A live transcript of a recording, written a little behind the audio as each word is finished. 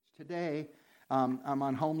Today, I'm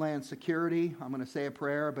on Homeland Security. I'm going to say a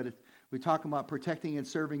prayer, but we're talking about protecting and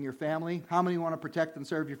serving your family. How many want to protect and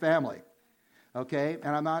serve your family? Okay,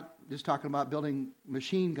 and I'm not just talking about building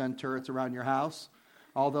machine gun turrets around your house,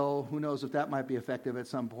 although who knows if that might be effective at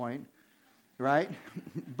some point, right?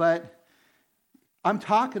 But I'm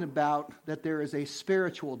talking about that there is a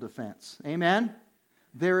spiritual defense. Amen?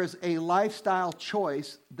 There is a lifestyle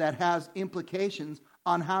choice that has implications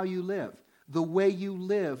on how you live. The way you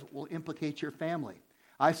live will implicate your family.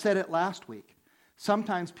 I said it last week.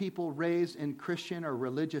 Sometimes people raised in Christian or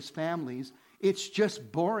religious families, it's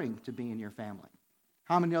just boring to be in your family.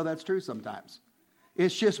 How many know that's true sometimes?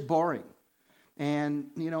 It's just boring. And,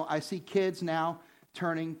 I see kids now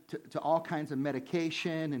turning to all kinds of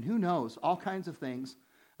medication and who knows, all kinds of things.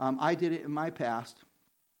 I did it in my past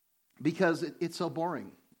because it's so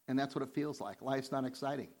boring. And that's what it feels like. Life's not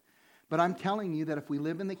exciting. But I'm telling you that if we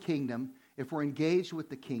live in the kingdom, if we're engaged with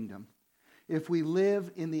the kingdom, if we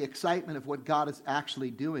live in the excitement of what God is actually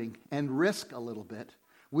doing and risk a little bit,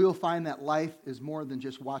 we'll find that life is more than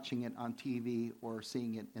just watching it on TV or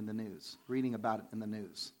seeing it in the news, reading about it in the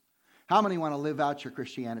news. How many want to live out your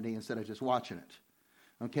Christianity instead of just watching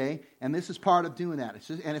it? Okay? And this is part of doing that.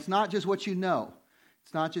 It's not just what you know.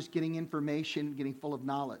 It's not just getting information, getting full of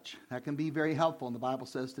knowledge. That can be very helpful, and the Bible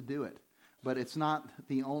says to do it. But it's not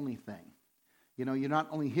the only thing. You're not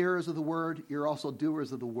only hearers of the word, you're also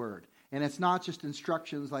doers of the word. And it's not just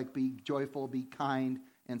instructions like be joyful, be kind,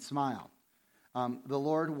 and smile. The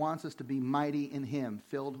Lord wants us to be mighty in Him,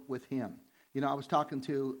 filled with Him. I was talking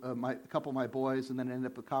to a couple of my boys, and then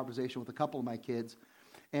ended up a conversation with a couple of my kids.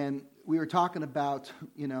 And we were talking about,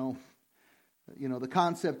 the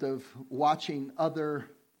concept of watching other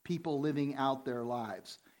people living out their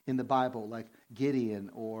lives in the Bible, like Gideon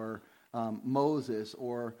or Moses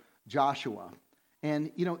or Joshua.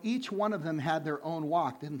 And, each one of them had their own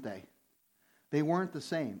walk, didn't they? They weren't the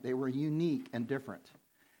same. They were unique and different.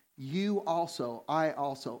 I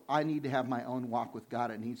need to have my own walk with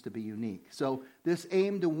God. It needs to be unique. So this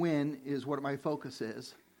aim to win is what my focus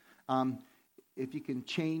is. If you can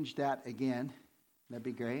change that again, that'd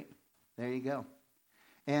be great. There you go.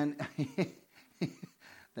 And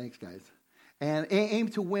thanks, guys. And aim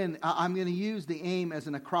to win. I'm going to use the aim as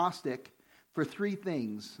an acrostic for three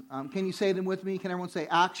things. Can you say them with me? Can everyone say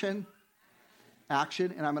action?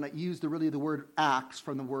 Action. And I'm going to use the word Acts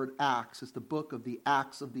from the word Acts. It's the book of the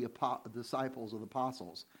Acts of the disciples of the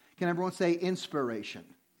apostles. Can everyone say inspiration?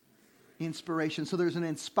 Inspiration. So there's an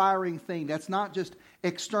inspiring thing. That's not just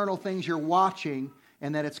external things you're watching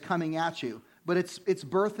and that it's coming at you. But it's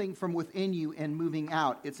birthing from within you and moving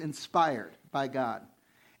out. It's inspired by God.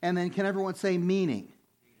 And then can everyone say meaning?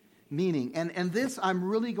 Meaning. And this I'm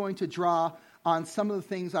really going to draw on some of the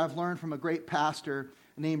things I've learned from a great pastor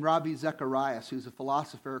named Ravi Zacharias, who's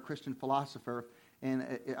a Christian philosopher.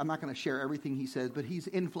 And I'm not going to share everything he says, but he's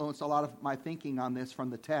influenced a lot of my thinking on this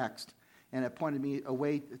from the text. And it pointed me a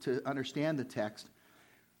way to understand the text,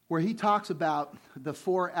 where he talks about the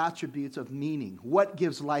four attributes of meaning. What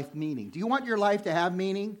gives life meaning? Do you want your life to have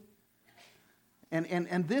meaning?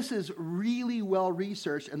 And this is really well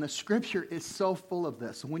researched, and the Scripture is so full of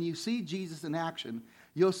this. When you see Jesus in action,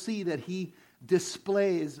 you'll see that He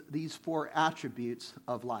displays these four attributes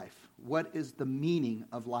of life. What is the meaning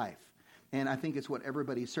of life? And I think it's what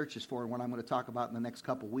everybody searches for, and what I'm going to talk about in the next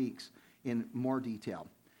couple weeks in more detail.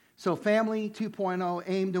 So Family 2.0,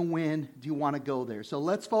 aim to win. Do you want to go there? So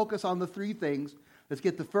let's focus on the three things. Let's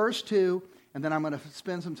get the first two, and then I'm going to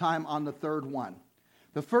spend some time on the third one.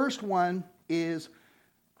 The first one is,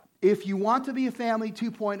 if you want to be a Family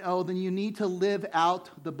 2.0, then you need to live out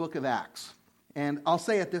the book of Acts. And I'll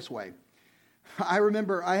say it this way. I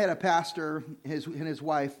remember I had a pastor and his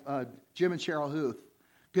wife, Jim and Cheryl Huth,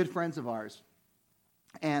 good friends of ours.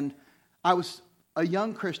 And I was a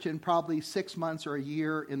young Christian, probably 6 months or a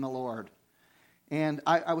year in the Lord. And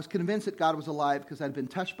I was convinced that God was alive because I'd been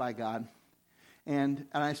touched by God. And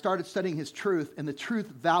I started studying His truth, and the truth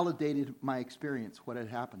validated my experience, what had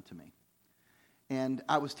happened to me. And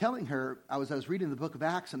I was telling her, I was reading the book of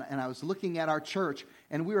Acts, and I was looking at our church,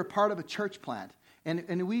 and we were part of a church plant.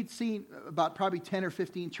 And we'd seen about probably 10 or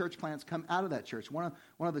 15 church plants come out of that church. One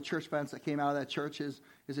of the church plants that came out of that church is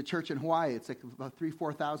a church in Hawaii. It's like about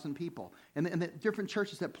 3,000-4,000 people. And the different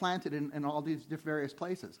churches that planted in all these different various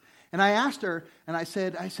places. And I asked her, and I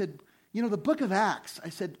said, the book of Acts, I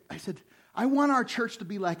said, I want our church to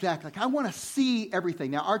be like that. Like, I want to see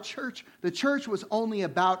everything. Now, the church was only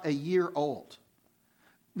about a year old.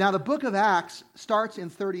 Now, the book of Acts starts in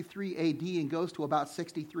 33 AD and goes to about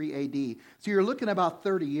 63 AD. So you're looking about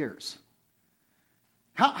 30 years.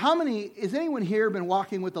 How many, has anyone here been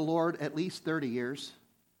walking with the Lord at least 30 years?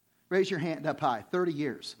 Raise your hand up high. 30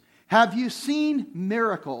 years. Have you seen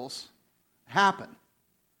miracles happen?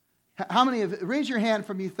 How many of, raise your hand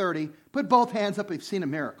from you 30, put both hands up if you've seen a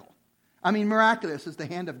miracle. I mean, miraculous is the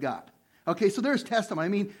hand of God. Okay, so there's testimony. I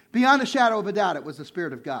mean, beyond a shadow of a doubt, it was the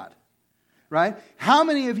Spirit of God. Right? How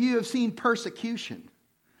many of you have seen persecution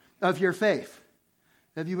of your faith?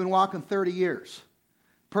 Have you been walking 30 years?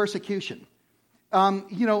 Persecution.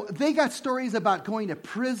 They got stories about going to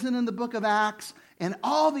prison in the book of Acts and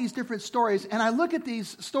all these different stories. And I look at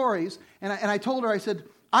these stories and I told her, I said,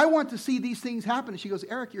 I want to see these things happen. And she goes,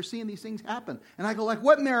 Eric, you're seeing these things happen. And I go, like,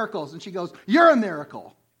 what miracles? And she goes, you're a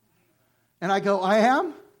miracle. And I go, I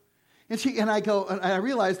am? And I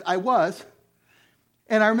realized I was.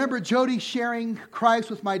 And I remember Jody sharing Christ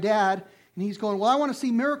with my dad. And he's going, well, I want to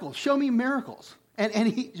see miracles. Show me miracles.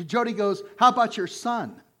 And Jody goes, how about your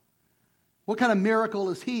son? What kind of miracle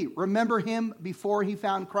is he? Remember him before he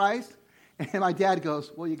found Christ? And my dad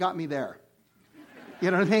goes, well, you got me there.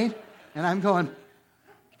 You know what I mean? And I'm going,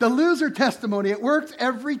 the loser testimony, it works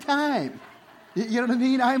every time. You know what I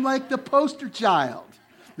mean? I'm like the poster child.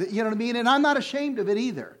 You know what I mean? And I'm not ashamed of it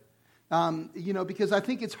either. Because I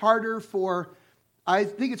think it's harder for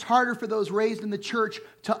those raised in the church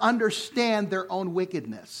to understand their own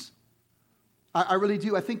wickedness. I really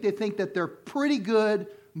do. I think they think that they're pretty good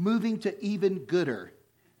moving to even gooder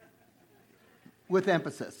with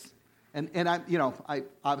emphasis. And I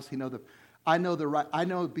obviously know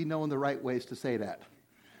be knowing the right ways to say that.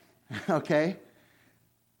 Okay?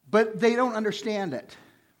 But they don't understand it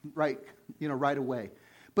right away.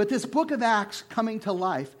 But this book of Acts coming to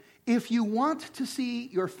life, if you want to see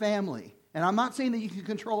your family, and I'm not saying that you can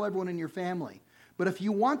control everyone in your family, but if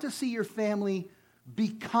you want to see your family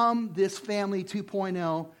become this family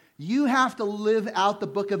 2.0, you have to live out the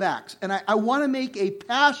book of Acts. And I want to make a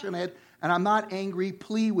passionate, and I'm not angry,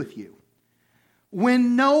 plea with you.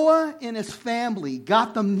 When Noah and his family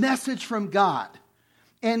got the message from God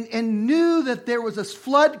and knew that there was this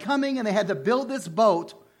flood coming and they had to build this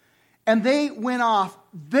boat, and they went off,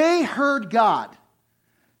 they heard God.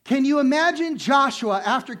 Can you imagine Joshua,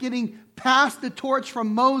 after getting past the torch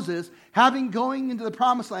from Moses, going into the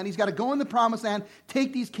promised land? He's got to go in the promised land,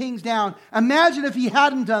 take these kings down. Imagine if he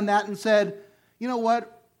hadn't done that and said, you know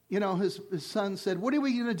what? His son said, what are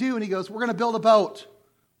we going to do? And he goes, we're going to build a boat.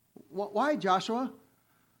 Why, Joshua?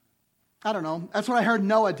 I don't know. That's what I heard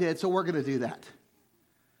Noah did, so we're going to do that.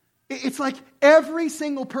 It's like every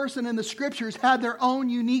single person in the scriptures had their own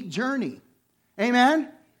unique journey. Amen?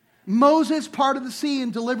 Moses parted the sea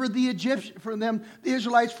and delivered the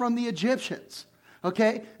Israelites from the Egyptians.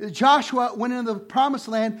 Okay? Joshua went into the promised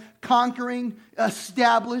land conquering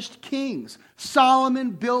established kings.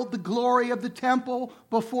 Solomon built the glory of the temple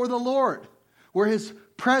before the Lord, where his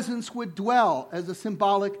presence would dwell as a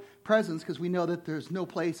symbolic presence, because we know that there's no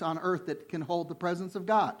place on earth that can hold the presence of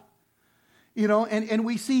God. And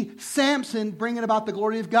we see Samson bringing about the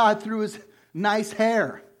glory of God through his nice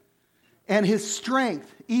hair and his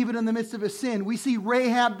strength, even in the midst of his sin. We see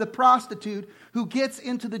Rahab the prostitute, who gets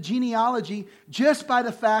into the genealogy just by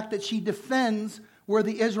the fact that she defends where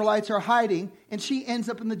the Israelites are hiding, and she ends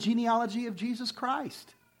up in the genealogy of Jesus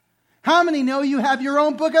Christ. How many know you have your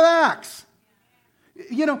own book of Acts?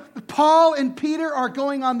 Paul and Peter are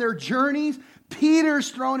going on their journeys. Peter's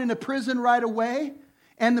thrown into prison right away,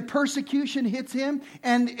 and the persecution hits him.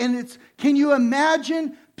 And can you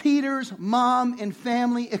imagine Peter's mom and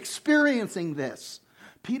family experiencing this?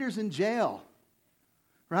 Peter's in jail,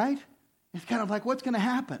 right? It's kind of like, what's going to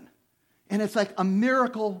happen? And it's like a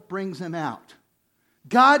miracle brings him out.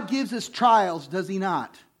 God gives us trials, does he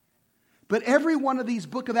not? But every one of these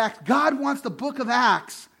book of Acts, God wants the book of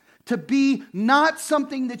Acts to be not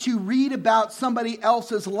something that you read about somebody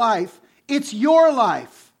else's life. It's your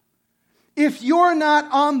life. If you're not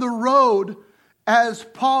on the road as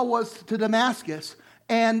Paul was to Damascus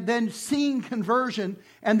and then seeing conversion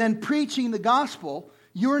and then preaching the gospel,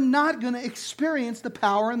 you're not going to experience the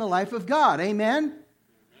power in the life of God. Amen?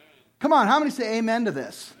 Come on, how many say amen to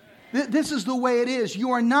this? This is the way it is.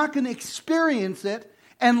 You are not going to experience it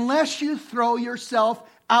unless you throw yourself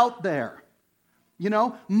out there.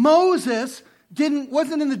 Moses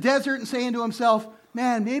wasn't in the desert and saying to himself,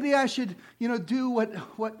 man, maybe I should, do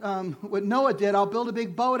what Noah did. I'll build a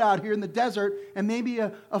big boat out here in the desert and maybe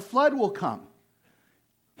a flood will come.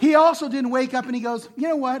 He also didn't wake up and he goes, you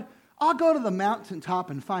know what? I'll go to the mountaintop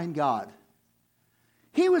and find God.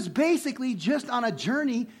 He was basically just on a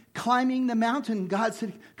journey climbing the mountain. God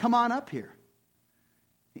said, come on up here.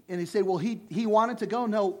 And he said, well, he wanted to go.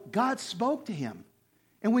 No, God spoke to him.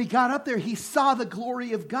 And when he got up there, he saw the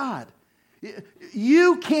glory of God.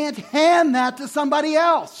 You can't hand that to somebody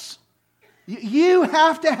else.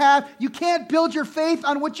 You can't build your faith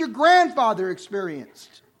on what your grandfather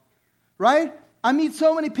experienced. Right? I meet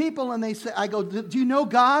so many people and I go, do you know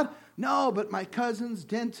God? No, but my cousin's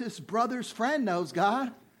dentist brother's friend knows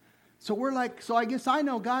God. So we're like, so I guess I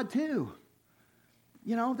know God too.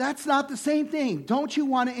 That's not the same thing. Don't you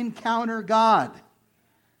want to encounter God?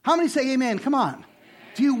 How many say amen? Come on. Amen.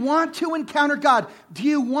 Do you want to encounter God? Do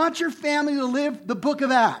you want your family to live the book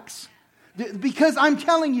of Acts? Because I'm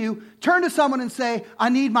telling you, turn to someone and say, I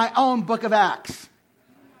need my own book of Acts.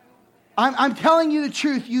 I'm telling you the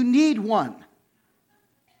truth. You need one.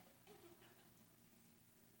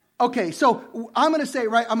 Okay, so I'm going to say, I'm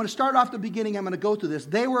going to start off the beginning. I'm going to go through this.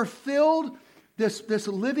 They were filled, this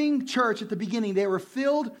living church at the beginning, they were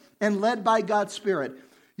filled and led by God's Spirit.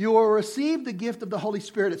 You will receive the gift of the Holy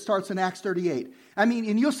Spirit. It starts in Acts 38.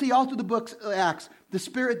 And you'll see all through the books of Acts, the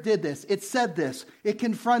Spirit did this. It said this. It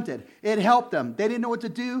confronted. It helped them. They didn't know what to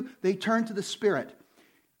do. They turned to the Spirit.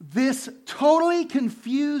 This totally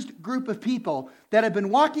confused group of people that had been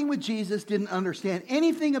walking with Jesus didn't understand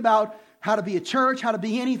anything about how to be a church, how to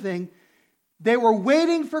be anything. They were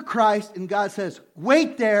waiting for Christ, and God says,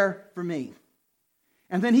 wait there for me.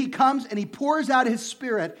 And then he comes and he pours out his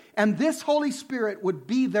Spirit, and this Holy Spirit would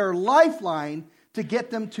be their lifeline to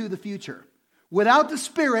get them to the future. Without the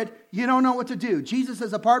Spirit, you don't know what to do. Jesus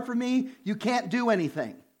says, apart from me, you can't do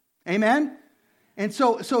anything. Amen? And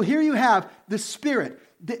so here you have the Spirit.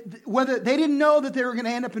 Whether they didn't know that they were going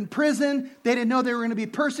to end up in prison, they didn't know they were going to be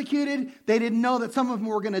persecuted, they didn't know that some of them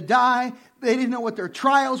were going to die, they didn't know what their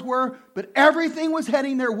trials were, but everything was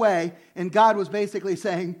heading their way, and God was basically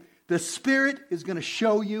saying, the Spirit is going to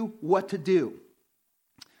show you what to do.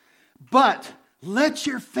 But let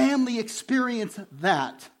your family experience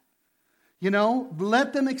that.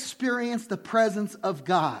 Let them experience the presence of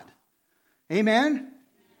God. Amen?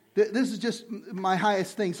 This is just my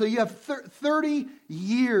highest thing. So you have 30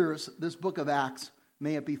 years, this book of Acts.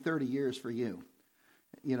 May it be 30 years for you,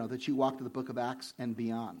 that you walk to the book of Acts and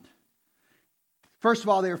beyond. First of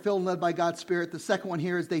all, they were filled and led by God's Spirit. The second one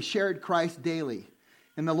here is they shared Christ daily.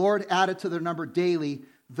 And the Lord added to their number daily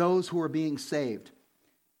those who were being saved.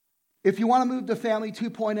 If you want to move to Family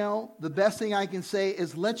 2.0, the best thing I can say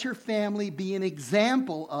is let your family be an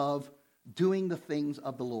example of doing the things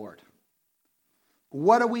of the Lord.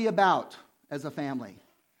 What are we about as a family?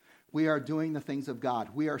 We are doing the things of God.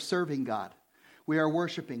 We are serving God. We are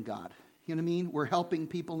worshiping God. You know what I mean? We're helping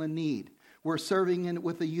people in need. We're serving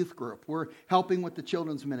with the youth group. We're helping with the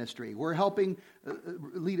children's ministry. We're helping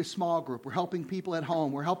lead a small group. We're helping people at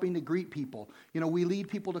home. We're helping to greet people. We lead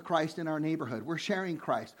people to Christ in our neighborhood. We're sharing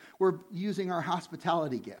Christ. We're using our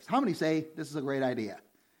hospitality gifts. How many say this is a great idea?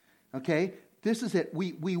 Okay? This is it.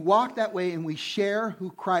 We walk that way and we share who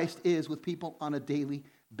Christ is with people on a daily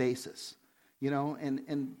basis.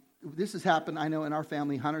 And this has happened, I know, in our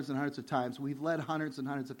family hundreds and hundreds of times. We've led hundreds and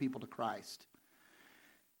hundreds of people to Christ.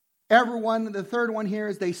 The third one here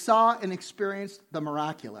is they saw and experienced the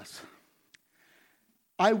miraculous.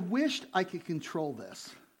 I wished I could control this.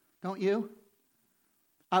 Don't you?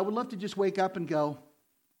 I would love to just wake up and go,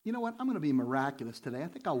 you know what? I'm going to be miraculous today. I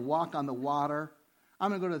think I'll walk on the water. I'm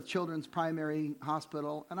going to go to the children's primary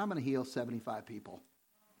hospital, and I'm going to heal 75 people.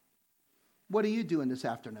 What are you doing this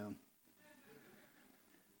afternoon?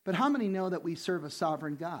 But how many know that we serve a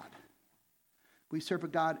sovereign God? We serve a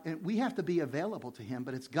God, and we have to be available to him,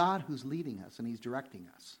 but it's God who's leading us, and he's directing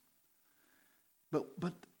us.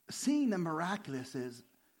 But seeing the miraculous is,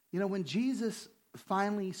 when Jesus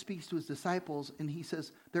finally speaks to his disciples, and he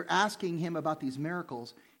says, they're asking him about these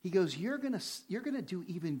miracles, he goes, you're going to do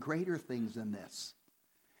even greater things than this.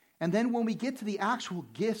 And then when we get to the actual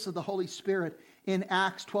gifts of the Holy Spirit in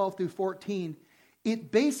Acts 12 through 14,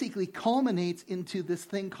 it basically culminates into this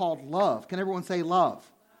thing called love. Can everyone say love?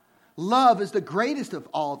 Love is the greatest of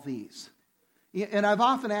all of these. And I've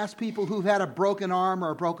often asked people who've had a broken arm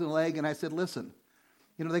or a broken leg, and I said, listen,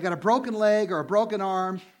 they got a broken leg or a broken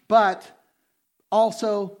arm, but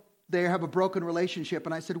also they have a broken relationship.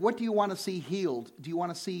 And I said, what do you want to see healed? Do you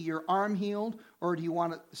want to see your arm healed, or do you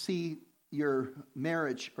want to see your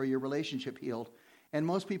marriage or your relationship healed? And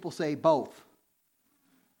most people say both,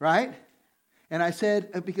 right? And I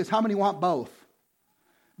said, because how many want both?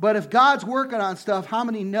 But if God's working on stuff, how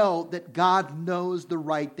many know that God knows the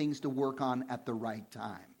right things to work on at the right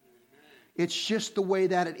time? It's just the way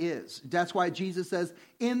that it is. That's why Jesus says,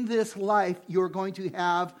 in this life, you're going to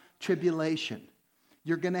have tribulation.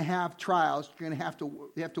 You're going to have trials. You're going to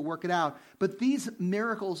have to work it out. But these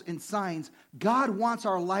miracles and signs, God wants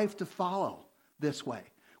our life to follow this way,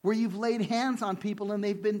 where you've laid hands on people and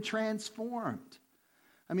they've been transformed.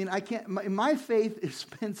 I mean, my faith has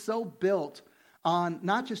been so built on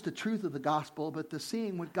not just the truth of the gospel, but the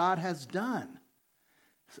seeing what God has done.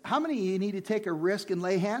 How many of you need to take a risk and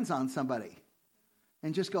lay hands on somebody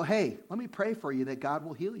and just go, hey, let me pray for you that God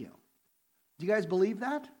will heal you? Do you guys believe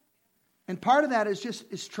that? And part of that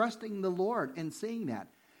is trusting the Lord and seeing that.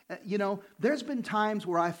 There's been times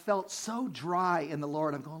where I felt so dry in the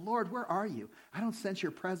Lord. I'm going, Lord, where are you? I don't sense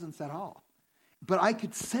your presence at all. But I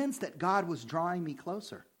could sense that God was drawing me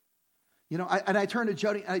closer. I turn to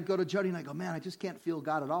Jody, I go to Jody and I go, man, I just can't feel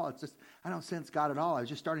God at all. It's just, I don't sense God at all. I was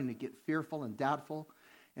just starting to get fearful and doubtful.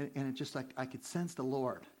 And it's just like I could sense the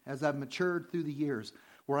Lord as I've matured through the years,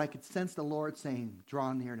 where I could sense the Lord saying,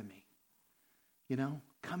 draw near to me.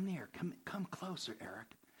 Come near, come closer,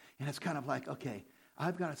 Eric. And it's kind of like, okay,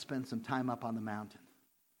 I've got to spend some time up on the mountain.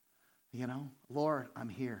 Lord, I'm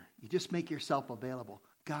here. You just make yourself available.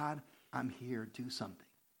 God, I'm here. Do something.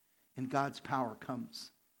 And God's power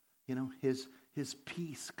comes. His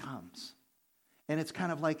peace comes. And it's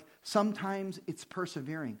kind of like, sometimes it's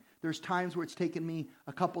persevering. There's times where it's taken me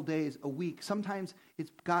a couple days, a week. Sometimes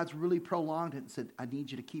God's really prolonged it and said, I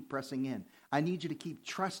need you to keep pressing in. I need you to keep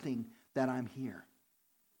trusting that I'm here.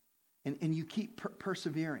 And you keep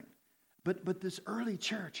persevering. But this early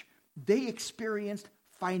church, they experienced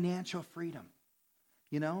financial freedom.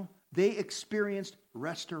 They experienced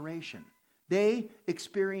restoration. They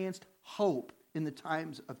experienced hope in the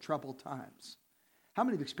times of troubled times. How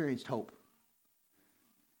many have experienced hope?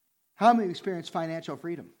 How many have experienced financial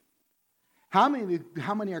freedom? How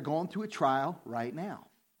many are going through a trial right now?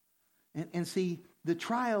 And see, the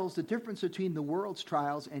trials, the difference between the world's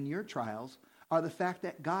trials and your trials are the fact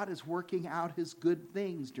that God is working out his good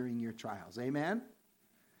things during your trials. Amen?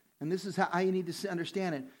 And this is how you need to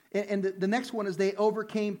understand it. And the next one is they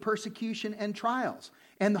overcame persecution and trials.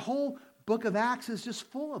 And the whole book of Acts is just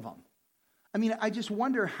full of them. I mean, I just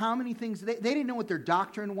wonder how many things, they didn't know what their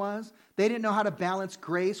doctrine was. They didn't know how to balance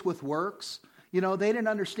grace with works. They didn't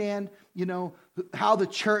understand, how the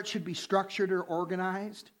church should be structured or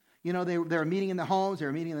organized. They were meeting in the homes. They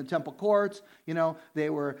were meeting in the temple courts. They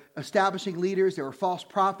were establishing leaders. There were false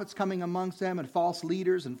prophets coming amongst them and false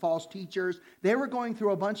leaders and false teachers. They were going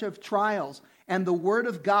through a bunch of trials, and the Word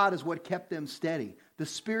of God is what kept them steady. The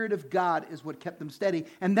Spirit of God is what kept them steady,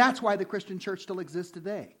 and that's why the Christian church still exists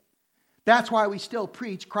today. That's why we still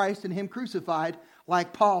preach Christ and Him crucified,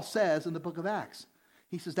 like Paul says in the book of Acts.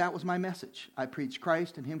 He says, that was my message. I preached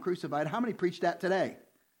Christ and Him crucified. How many preach that today?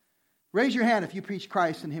 Raise your hand if you preach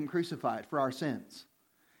Christ and Him crucified for our sins.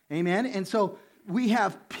 Amen? And so we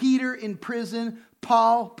have Peter in prison,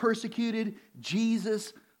 Paul persecuted,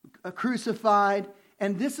 Jesus crucified,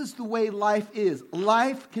 and this is the way life is.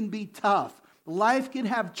 Life can be tough. Life can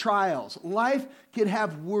have trials. Life can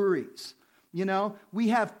have worries. We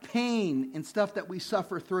have pain and stuff that we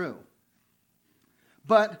suffer through.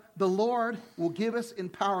 But the Lord will give us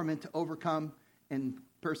empowerment to overcome and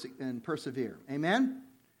persevere. Amen?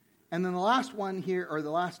 And then the last one here, or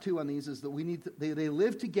the last two on these, is that they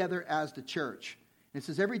live together as the church. And it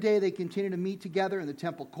says every day they continue to meet together in the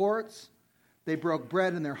temple courts. They broke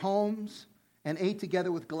bread in their homes and ate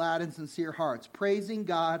together with glad and sincere hearts, praising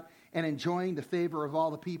God and enjoying the favor of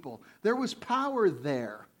all the people. There was power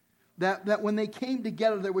there. That when they came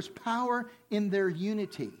together, there was power in their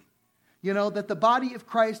unity. That the body of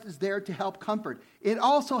Christ is there to help comfort. It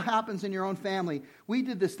also happens in your own family. We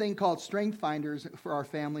did this thing called Strength Finders for our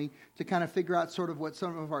family to kind of figure out sort of what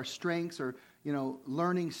some of our strengths or,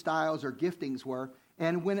 learning styles or giftings were.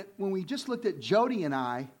 And when we just looked at Jody and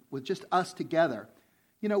I, with just us together,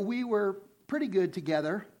 we were pretty good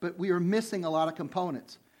together, but we were missing a lot of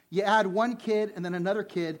components. You add one kid and then another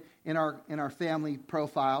kid in our family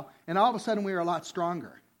profile, and all of a sudden we were a lot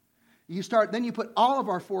stronger. Then you put all of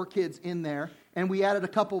our 4 kids in there, and we added a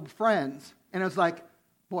couple of friends, and it was like,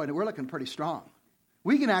 boy, we're looking pretty strong.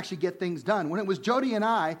 We can actually get things done. When it was Jody and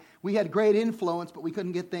I, we had great influence, but we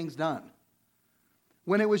couldn't get things done.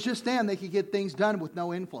 When it was just them, they could get things done with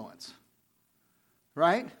no influence.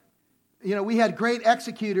 Right? We had great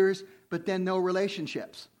executors, but then no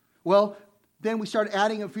relationships. Well, then we started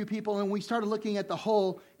adding a few people, and we started looking at the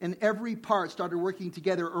whole, and every part started working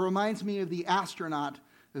together. It reminds me of the astronaut.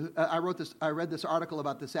 I read this article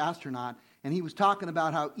about this astronaut, and he was talking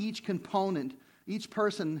about how each component, each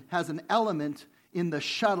person has an element in the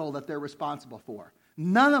shuttle that they're responsible for.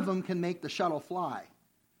 None of them can make the shuttle fly.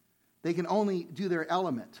 They can only do their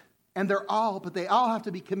element. And they all have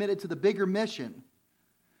to be committed to the bigger mission.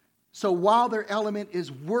 So while their element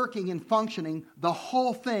is working and functioning, the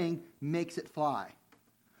whole thing makes it fly.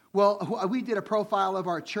 Well, we did a profile of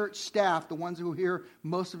our church staff, the ones who are here,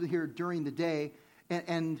 most of them here during the day,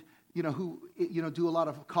 and who do a lot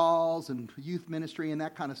of calls and youth ministry and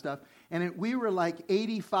that kind of stuff. And we were like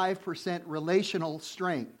 85% relational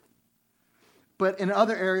strength. But in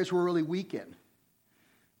other areas, we're really weak in.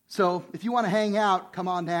 So if you want to hang out, come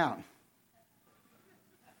on down.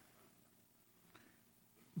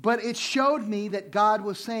 But it showed me that God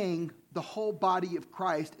was saying the whole body of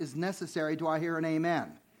Christ is necessary. Do I hear an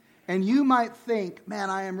amen? And you might think, man,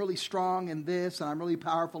 I am really strong in this and I'm really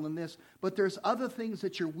powerful in this. But there's other things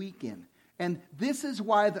that you're weak in. And this is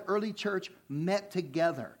why the early church met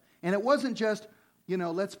together. And it wasn't just,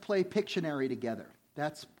 let's play Pictionary together.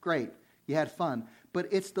 That's great. You had fun. But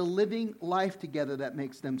it's the living life together that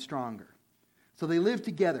makes them stronger. So they live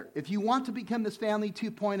together. If you want to become this family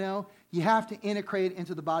 2.0, you have to integrate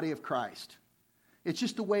into the body of Christ. It's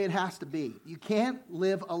just the way it has to be. You can't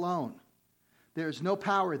live alone. There's no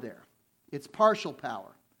power there. It's partial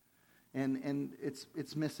power. And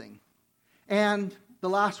it's missing. And the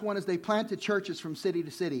last one is they planted churches from city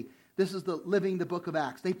to city. This is living the book of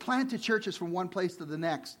Acts. They planted churches from one place to the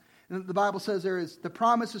next. And the Bible says the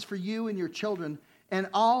promise is for you and your children and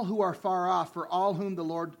all who are far off, for all whom the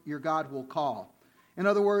Lord your God will call. In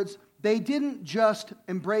other words, they didn't just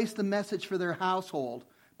embrace the message for their household,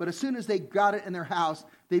 but as soon as they got it in their house,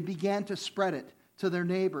 they began to spread it to their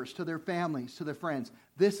neighbors, to their families, to their friends.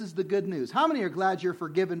 This is the good news. How many are glad you're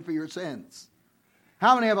forgiven for your sins?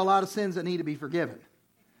 How many have a lot of sins that need to be forgiven?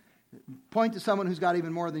 Point to someone who's got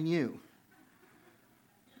even more than you.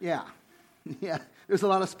 Yeah. Yeah. There's a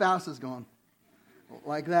lot of spouses going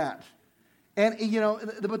like that. And,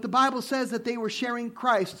 but the Bible says that they were sharing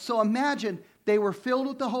Christ. So imagine they were filled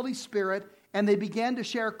with the Holy Spirit and they began to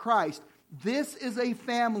share Christ. This is a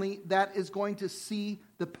family that is going to see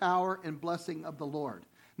the power and blessing of the Lord.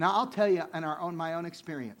 Now, I'll tell you in my own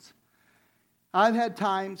experience. I've had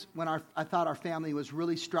times when I thought our family was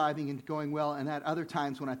really striving and going well, and had other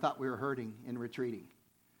times when I thought we were hurting and retreating.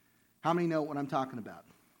 How many know what I'm talking about?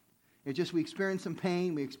 It just, we experienced some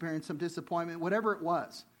pain, we experienced some disappointment, whatever it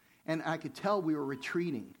was. And I could tell we were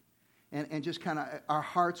retreating. And just kind of, our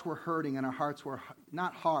hearts were hurting and our hearts were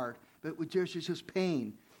not hard, but just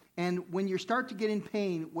pain. And when you start to get in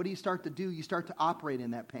pain, what do you start to do? You start to operate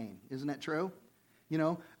in that pain. Isn't that true?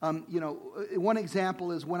 One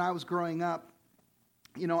example is when I was growing up,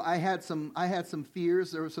 I had some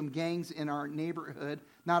fears. There were some gangs in our neighborhood,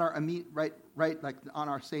 not our immediate, right, like on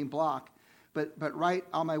our same block, but right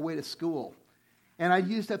on my way to school. And I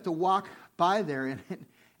used to have to walk by there,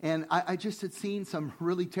 and I just had seen some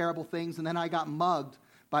really terrible things, and then I got mugged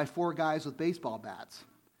by 4 guys with baseball bats.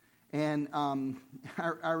 And I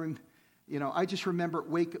just remember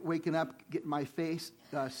waking up, getting my face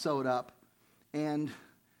sewed up, and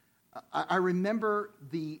I remember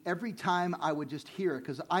every time I would just hear it,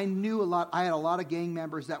 because I knew a lot. I had a lot of gang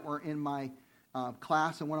members that were in my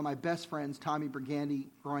class, and one of my best friends, Tommy Brigandy,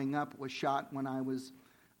 growing up, was shot when I was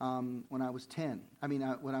 10. When I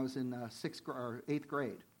was in 6th or 8th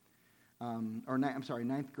grade,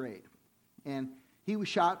 ninth grade, and he was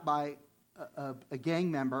shot by a gang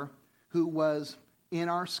member who was in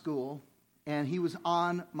our school, and he was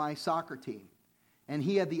on my soccer team, and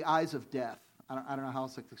he had the eyes of death. I don't know how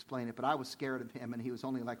else to explain it, but I was scared of him, and he was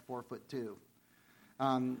only like 4'2".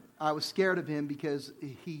 I was scared of him because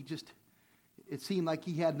it seemed like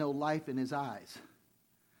he had no life in his eyes.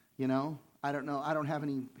 I don't know. I don't have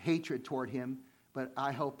any hatred toward him, but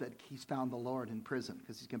I hope that he's found the Lord in prison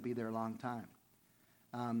because he's going to be there a long time.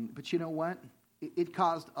 But you know what? It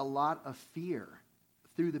caused a lot of fear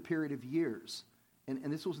through the period of years.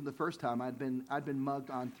 And this wasn't the first time. I'd been mugged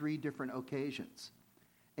on 3 different occasions.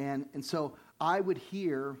 And so I would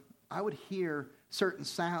hear certain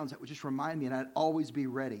sounds that would just remind me, and I'd always be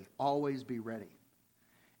ready.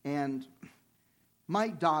 And my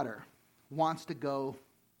daughter wants to go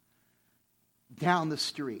down the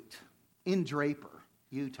street in Draper,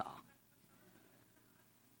 Utah.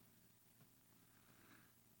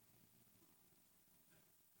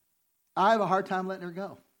 I have a hard time letting her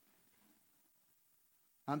go.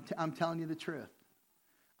 I'm telling you the truth.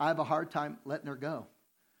 I have a hard time letting her go.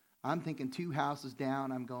 I'm thinking 2 houses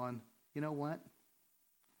down. I'm going, you know what?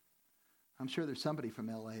 I'm sure there's somebody from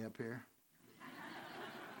LA up here.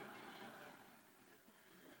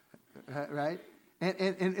 Right?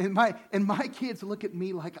 And my kids look at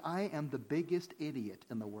me like I am the biggest idiot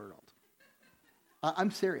in the world.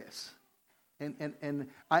 I'm serious.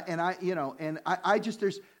 I just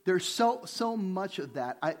there's so much of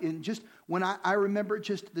that. I remember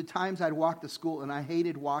just the times I'd walk to school, and I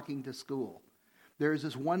hated walking to school. There's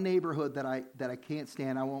this one neighborhood that I can't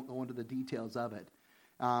stand. I won't go into the details of it,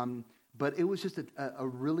 but it was just a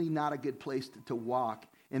really not a good place to walk.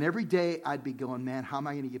 And every day I'd be going, man, how am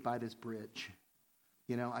I going to get by this bridge?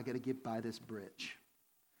 I got to get by this bridge.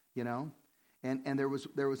 you know. And there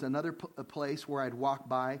was another a place where I'd walk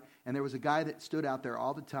by, and there was a guy that stood out there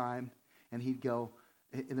all the time, and he'd go,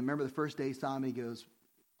 and remember the first day he saw me, he goes,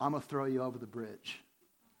 "I'm going to throw you over the bridge."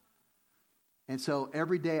 And so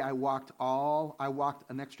every day I walked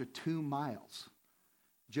an extra 2 miles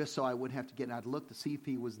just so I wouldn't have to get, and I'd look to see if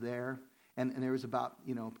he was there, and there was about,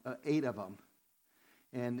 8 of them.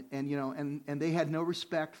 And they had no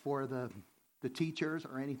respect for the teachers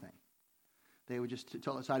or anything. They would just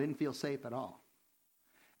tell us, so I didn't feel safe at all.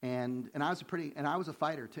 And I was a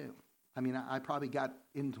fighter too. I mean, I probably got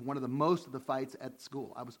into most of the fights at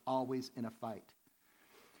school. I was always in a fight.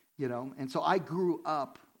 And so I grew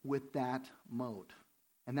up with that mode.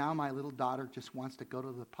 And now my little daughter just wants to go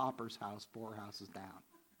to the pauper's house 4 houses down.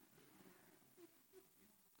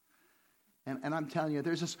 And I'm telling you,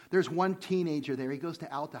 there's one teenager there. He goes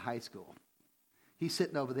to Alta High School. He's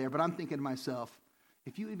sitting over there, but I'm thinking to myself,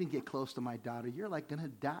 if you even get close to my daughter, you're like going to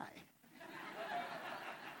die.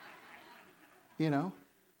 And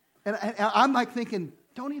I'm like thinking,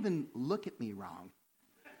 don't even look at me wrong.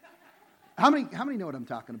 How many know what I'm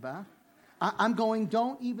talking about? I'm going,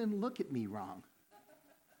 don't even look at me wrong.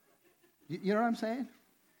 You know what I'm saying?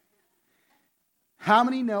 How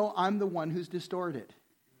many know I'm the one who's distorted?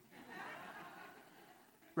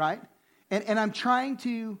 Right? And I'm trying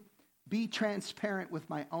to be transparent with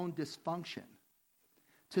my own dysfunction.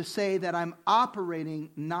 To say that I'm operating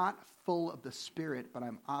not full of the Spirit, but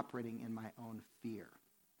I'm operating in my own fear.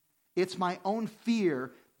 It's my own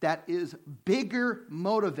fear that is bigger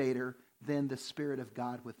motivator than the Spirit of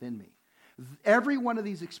God within me. Every one of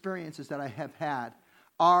these experiences that I have had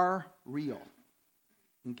are real.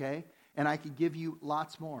 Okay? And I could give you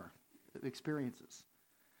lots more experiences.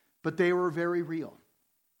 But they were very real.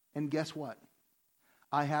 And guess what?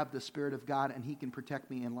 I have the Spirit of God, and He can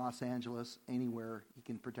protect me in Los Angeles, anywhere. He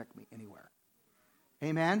can protect me anywhere.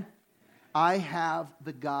 Amen? I have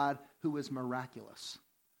the God who is miraculous.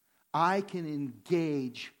 I can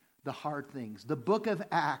engage the hard things. The book of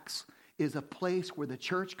Acts is a place where the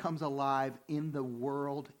church comes alive in the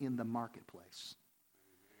world, in the marketplace.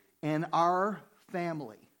 And our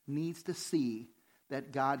family needs to see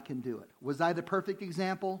that God can do it. Was I the perfect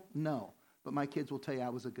example? No. But my kids will tell you I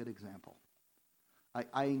was a good example.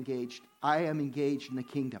 I am engaged in the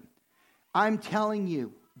kingdom. I'm telling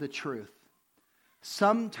you the truth.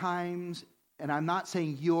 Sometimes, and I'm not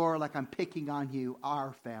saying you're like I'm picking on you,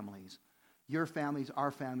 our families. Your families,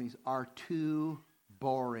 our families are too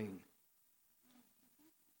boring.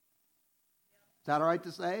 Is that all right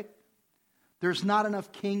to say? There's not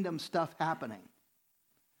enough kingdom stuff happening.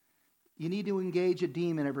 You need to engage a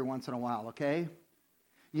demon every once in a while, okay?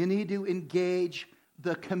 You need to engage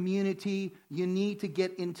the community. You need to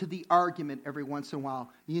get into the argument every once in a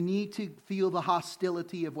while. You need to feel the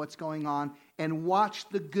hostility of what's going on and watch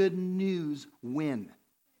the good news win.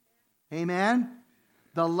 Amen?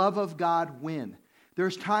 The love of God win.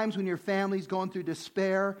 There's times when your family's going through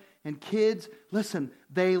despair, and kids, listen,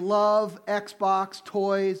 they love Xbox,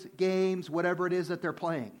 toys, games, whatever it is that they're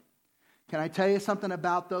playing. Can I tell you something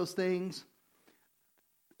about those things?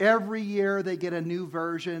 Every year they get a new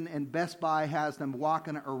version, and Best Buy has them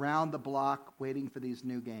walking around the block waiting for these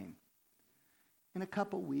new games. In a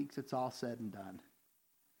couple weeks, it's all said and done.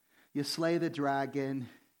 You slay the dragon,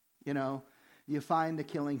 you find the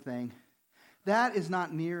killing thing. That is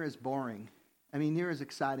not near as boring. Near as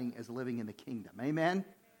exciting as living in the kingdom. Amen?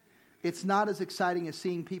 It's not as exciting as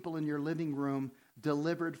seeing people in your living room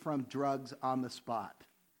delivered from drugs on the spot.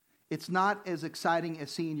 It's not as exciting as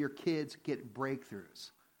seeing your kids get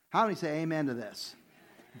breakthroughs. How many say amen to this?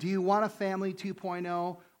 Do you want a family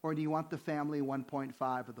 2.0 or do you want the family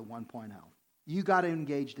 1.5 or the 1.0? You got to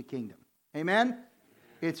engage the kingdom. Amen?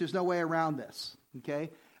 There's no way around this.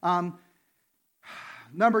 Okay?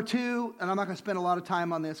 Number 2, and I'm not going to spend a lot of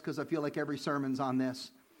time on this because I feel like every sermon's on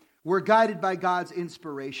this. We're guided by God's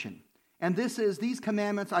inspiration. And these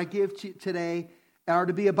commandments I give to today are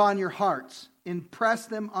to be upon your hearts. Impress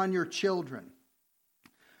them on your children.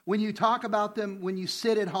 When you talk about them, when you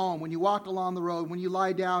sit at home, when you walk along the road, when you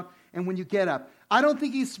lie down, and when you get up. I don't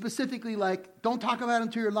think he's specifically like, don't talk about it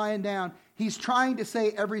until you're lying down. He's trying to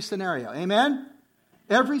say every scenario. Amen?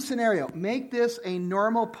 Every scenario. Make this a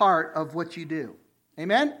normal part of what you do.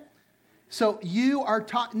 Amen? So you are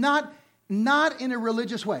taught, not in a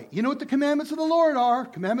religious way. You know what the commandments of the Lord are?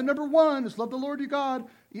 Commandment number 1 is love the Lord your God.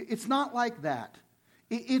 It's not like that.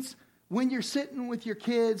 It's when you're sitting with your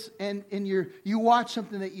kids and you watch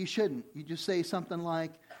something that you shouldn't. You just say something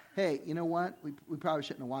like, hey, you know what? We probably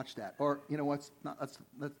shouldn't have watched that. Or, you know what?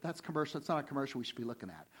 That's commercial. It's not a commercial we should be looking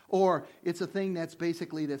at. Or it's a thing that's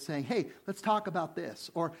basically that's saying, hey, let's talk about this.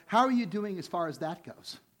 Or how are you doing as far as that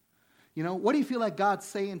goes? What do you feel like God's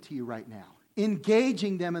saying to you right now?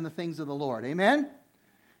 Engaging them in the things of the Lord. Amen?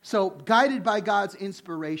 So, guided by God's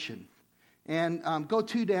inspiration. And go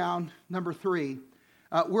 2 down, number 3.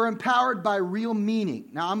 We're empowered by real meaning.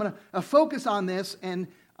 Now, I'm going to focus on this, and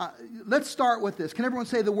let's start with this. Can everyone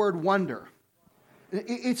say the word wonder?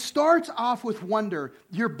 It starts off with wonder.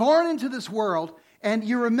 You're born into this world, and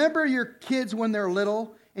you remember your kids when they're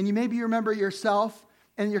little, and maybe you remember yourself,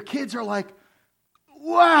 and your kids are like,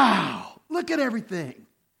 wow, look at everything.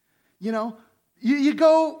 You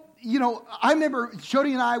go, I remember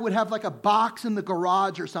Jody and I would have like a box in the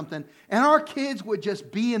garage or something, and our kids would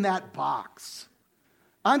just be in that box.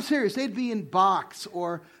 I'm serious. They'd be in box,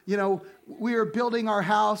 or, we were building our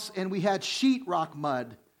house, and we had sheetrock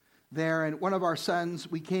mud there, and one of our sons,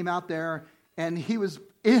 we came out there, and he was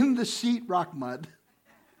in the sheetrock mud.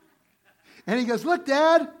 And he goes, look,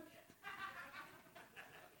 Dad.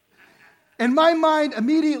 And my mind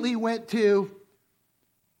immediately went to,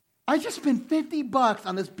 I just spent $50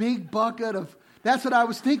 on this big bucket of, that's what I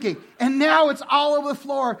was thinking. And now it's all over the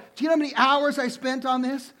floor. Do you know how many hours I spent on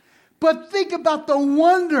this? But think about the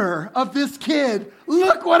wonder of this kid.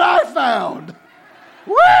 Look what I found.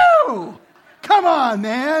 Woo! Come on,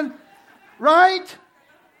 man. Right?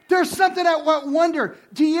 There's something at what wonder.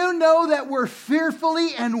 Do you know that we're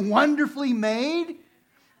fearfully and wonderfully made?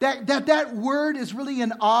 That word is really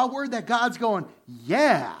an awe word that God's going,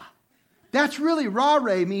 yeah. That's really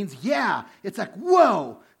rah-ray means yeah. It's like,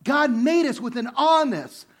 whoa, God made us with an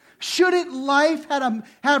awness. Shouldn't life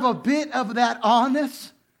have a bit of that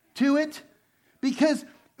awness to it? Because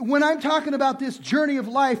when I'm talking about this journey of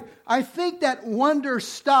life, I think that wonder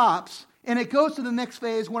stops and it goes to the next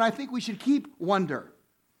phase when I think we should keep wonder.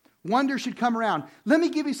 Wonder should come around. Let me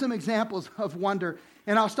give you some examples of wonder,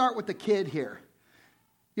 and I'll start with the kid here.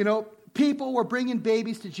 People were bringing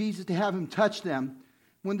babies to Jesus to have him touch them.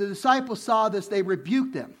 When the disciples saw this, they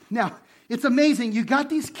rebuked them. Now, it's amazing. You got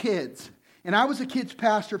these kids, and I was a kids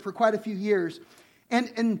pastor for quite a few years,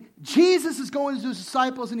 and Jesus is going to his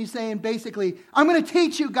disciples, and he's saying, basically, I'm going to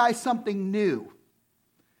teach you guys something new.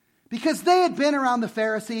 Because they had been around the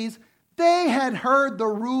Pharisees. They had heard the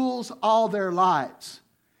rules all their lives.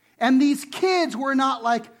 And these kids were not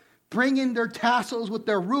like bringing their tassels with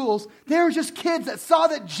their rules. They were just kids that saw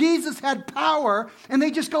that Jesus had power, and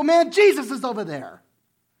they just go, man, Jesus is over there.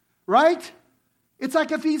 Right? It's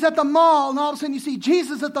like if he's at the mall, and all of a sudden you see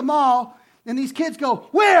Jesus at the mall, and these kids go,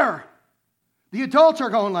 where? The adults are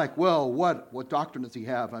going like, well, what doctrine does he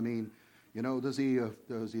have? I mean, does he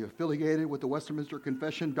affiliated with the Westminster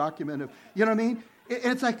Confession document of, you know what I mean?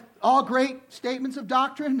 It's like all great statements of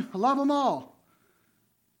doctrine. I love them all.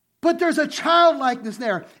 But there's a childlikeness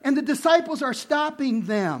there, and the disciples are stopping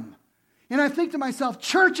them. And I think to myself,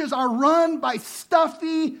 churches are run by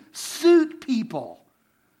stuffy suit people.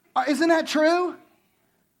 Isn't that true?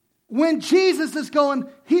 When Jesus is going,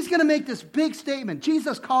 he's going to make this big statement.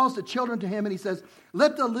 Jesus calls the children to him, and he says,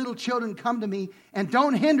 let the little children come to me, and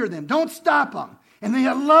don't hinder them. Don't stop them. And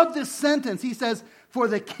I love this sentence. He says, for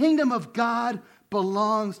the kingdom of God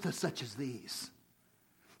belongs to such as these.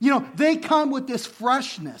 They come with this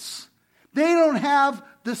freshness. They don't have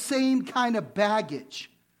the same kind of baggage.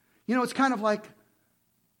 It's kind of like,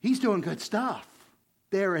 he's doing good stuff.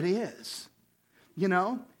 There it is.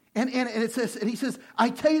 And it says, and he says, I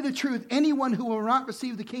tell you the truth, anyone who will not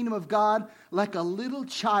receive the kingdom of God like a little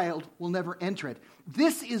child will never enter it.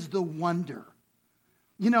 This is the wonder.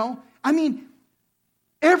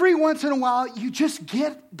 Every once in a while, you just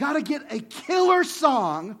got to get a killer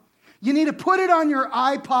song. You need to put it on your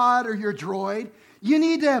iPod or your Droid. You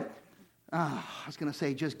need to, I was going to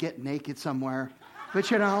say just get naked somewhere. But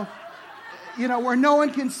where no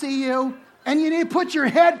one can see you. And you need to put your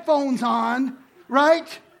headphones on,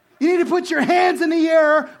 right? You need to put your hands in the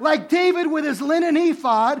air like David with his linen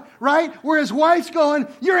ephod, right? Where his wife's going,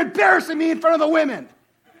 you're embarrassing me in front of the women.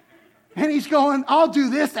 And he's going, I'll do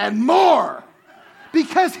this and more.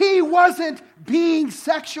 Because he wasn't being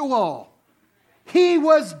sexual. He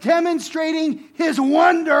was demonstrating his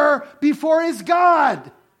wonder before his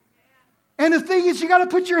God. And the thing is, you got to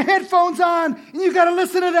put your headphones on, and you got to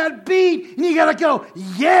listen to that beat, and you got to go,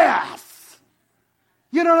 yes!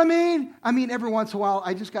 You know what I mean? Every once in a while,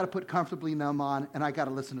 I just got to put Comfortably Numb on, and I got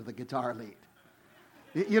to listen to the guitar lead.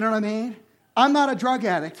 You know what I mean? I'm not a drug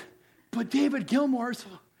addict, but David Gilmour's,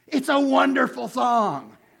 it's a wonderful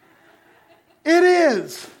song. It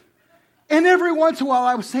is. And every once in a while,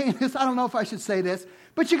 I was saying this, I don't know if I should say this,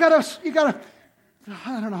 but you gotta,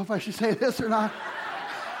 I don't know if I should say this or not.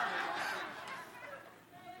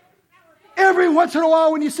 Every once in a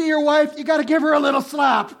while, when you see your wife, you gotta give her a little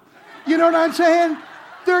slap. You know what I'm saying?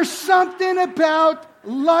 There's something about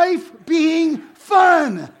life being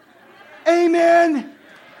fun. Amen.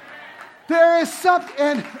 There is something,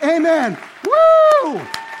 and amen. Woo!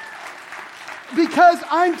 Because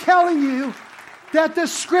I'm telling you that the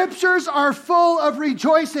scriptures are full of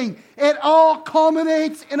rejoicing. It all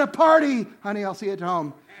culminates in a party. Honey, I'll see you at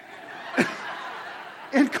home.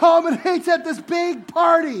 It culminates at this big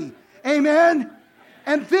party. Amen?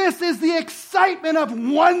 And this is the excitement of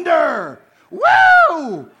wonder.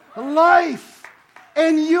 Woo! Life.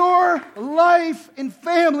 And your life and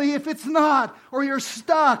family, if it's not, or you're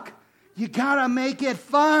stuck, you gotta make it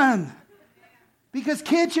fun. Because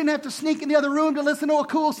kids shouldn't have to sneak in the other room to listen to a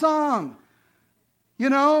cool song. You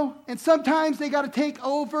know? And sometimes they gotta take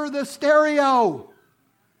over the stereo.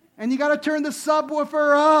 And you gotta turn the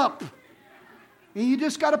subwoofer up. And you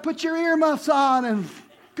just got to put your earmuffs on and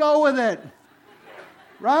go with it.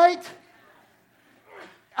 Right?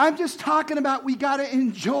 I'm just talking about we got to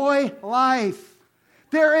enjoy life.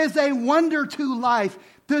 There is a wonder to life.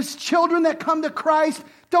 Those children that come to Christ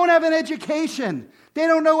don't have an education. They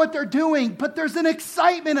don't know what they're doing, but there's an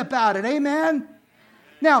excitement about it. Amen?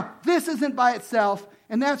 Now, this isn't by itself,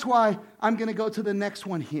 and that's why I'm going to go to the next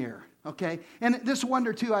one here. Okay? And this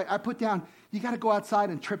wonder, too, I put down, you got to go outside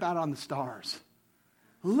and trip out on the stars.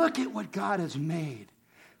 Look at what God has made.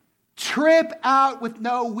 Trip out with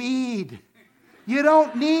no weed. You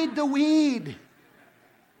don't need the weed.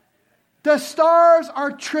 The stars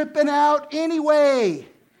are tripping out anyway.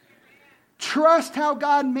 Trust how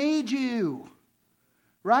God made you.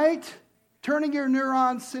 Right? Turning your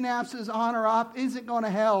neuron synapses on or off isn't going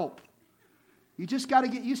to help. You just got to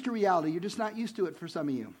get used to reality. You're just not used to it for some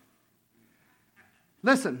of you.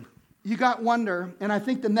 Listen, you got wonder, and I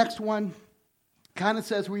think the next one kind of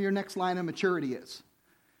says where your next line of maturity is.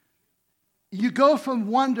 You go from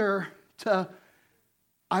wonder to,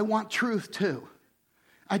 I want truth too.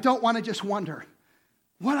 I don't want to just wonder.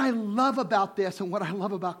 What I love about this and what I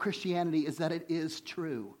love about Christianity is that it is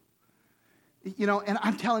true. You know, and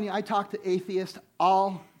I'm telling you, I talk to atheists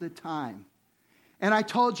all the time. And I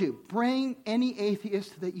told you, bring any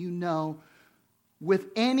atheist that you know with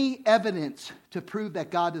any evidence to prove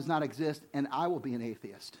that God does not exist, and I will be an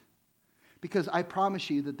atheist. Because I promise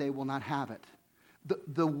you that they will not have it.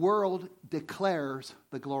 The world declares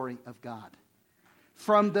the glory of God.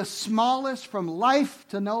 From the smallest, from life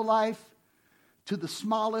to no life, to the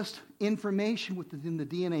smallest information within the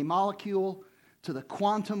DNA molecule, to the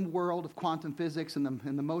quantum world of quantum physics and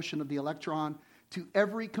the motion of the electron, to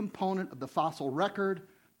every component of the fossil record,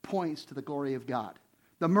 points to the glory of God.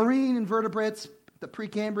 The marine invertebrates, the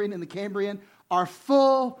Precambrian and the Cambrian, are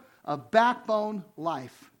full of backbone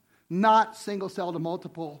life. Not single-cell to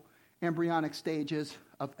multiple embryonic stages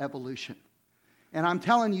of evolution. And I'm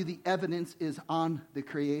telling you, the evidence is on the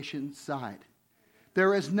creation side.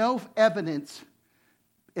 There is no evidence,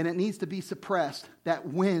 and it needs to be suppressed, that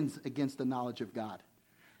wins against the knowledge of God.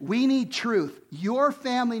 We need truth. Your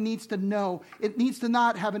family needs to know. It needs to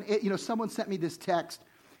not have someone sent me this text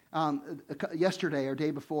yesterday or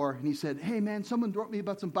day before, and he said, hey man, someone wrote me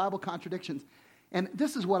about some Bible contradictions. And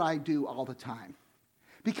this is what I do all the time.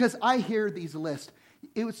 Because I hear these lists.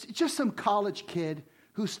 It was just some college kid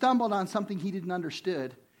who stumbled on something he didn't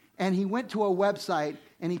understand. And he went to a website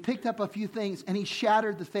and he picked up a few things and he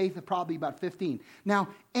shattered the faith of probably about 15. Now,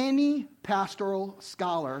 any pastoral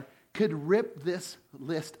scholar could rip this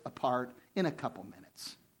list apart in a couple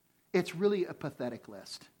minutes. It's really a pathetic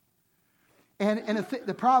list. And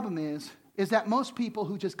the problem is that most people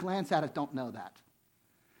who just glance at it don't know that.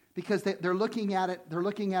 Because they're looking at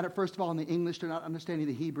it, first of all, in the English. They're not understanding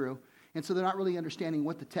the Hebrew. And so they're not really understanding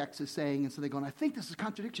what the text is saying. And so they're going, I think this is a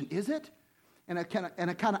contradiction. Is it? I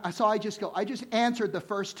just answered the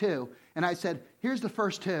first two. And I said, here's the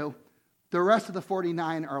first two. The rest of the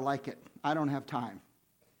 49 are like it. I don't have time.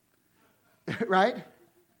 Right?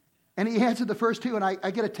 And he answered the first two. And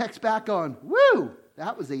I get a text back going, woo,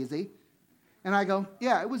 that was easy. And I go,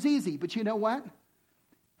 yeah, it was easy. But you know what?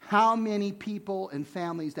 How many people and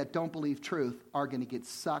families that don't believe truth are going to get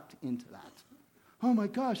sucked into that? Oh my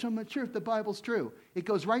gosh, I'm not sure if the Bible's true. It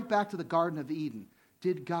goes right back to the Garden of Eden.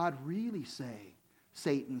 Did God really say,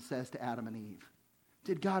 Satan says to Adam and Eve?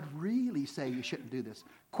 Did God really say you shouldn't do this?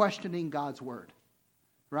 Questioning God's word.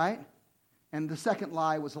 Right? And the second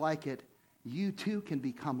lie was like it. You too can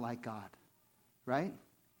become like God. Right?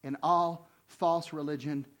 And all false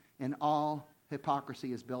religion and all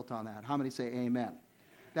hypocrisy is built on that. How many say amen?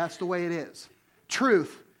 That's the way it is.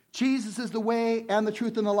 Truth. Jesus is the way and the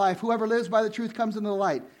truth and the life. Whoever lives by the truth comes into the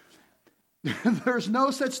light. There's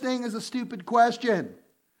no such thing as a stupid question.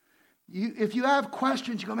 If you have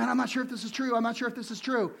questions, you go, man, I'm not sure if this is true. I'm not sure if this is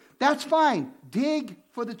true. That's fine. Dig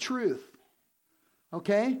for the truth.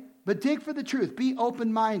 Okay? But dig for the truth. Be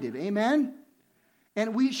open-minded. Amen?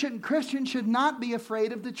 And Christians should not be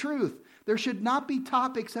afraid of the truth. There should not be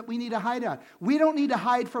topics that we need to hide on. We don't need to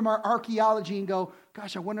hide from our archaeology and go,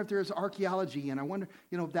 gosh, I wonder if there's archaeology, and I wonder,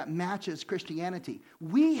 if that matches Christianity.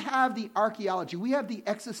 We have the archaeology. We have the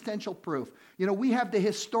existential proof. We have the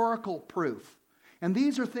historical proof. And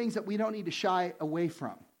these are things that we don't need to shy away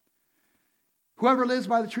from. Whoever lives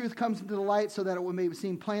by the truth comes into the light so that it may be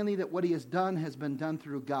seen plainly that what he has been done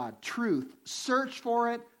through God. Truth. Search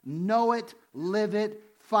for it, know it, live it,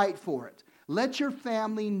 fight for it. Let your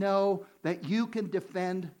family know that you can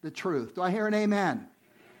defend the truth. Do I hear an amen?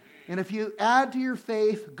 And if you add to your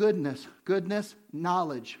faith goodness,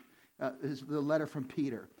 knowledge, is the letter from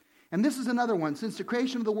Peter. And this is another one. Since the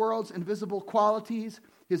creation of the world's invisible qualities,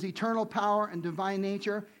 his eternal power and divine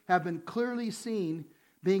nature have been clearly seen,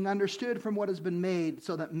 being understood from what has been made,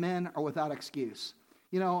 so that men are without excuse.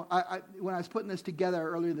 When I was putting this together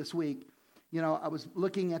earlier this week, I was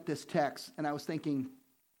looking at this text and I was thinking,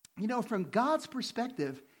 from God's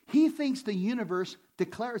perspective, he thinks the universe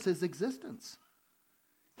declares his existence.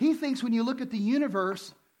 He thinks when you look at the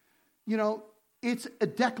universe, it's a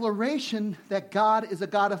declaration that God is a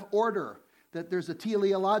God of order, that there's a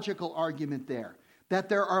teleological argument there, that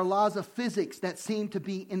there are laws of physics that seem to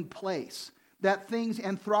be in place, that things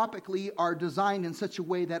anthropically are designed in such a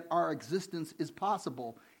way that our existence is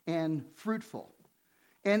possible and fruitful.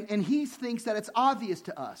 And he thinks that it's obvious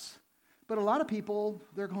to us. But a lot of people,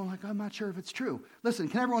 they're going like, I'm not sure if it's true. Listen,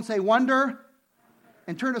 can everyone say wonder?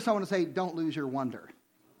 And turn to someone and say, don't lose your wonder.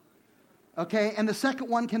 Okay, and the second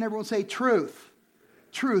one, can everyone say truth?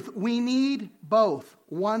 Truth. We need both,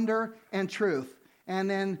 wonder and truth. And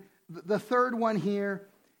then the third one here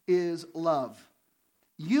is love.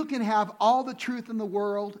 You can have all the truth in the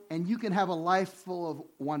world and you can have a life full of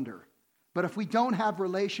wonder. But if we don't have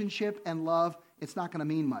relationship and love, it's not going to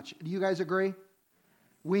mean much. Do you guys agree?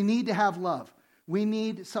 We need to have love. We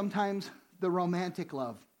need sometimes the romantic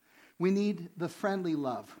love. We need the friendly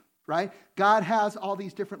love, right? God has all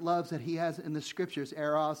these different loves that he has in the scriptures,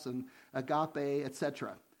 eros and agape,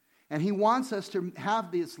 etc. And he wants us to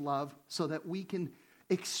have this love so that we can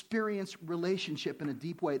experience relationship in a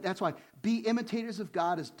deep way. That's why be imitators of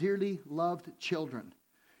God as dearly loved children.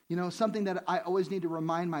 Something that I always need to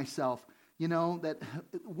remind myself, that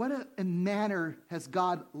what a manner has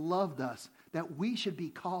God loved us, that we should be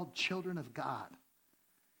called children of God.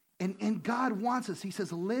 And God wants us, he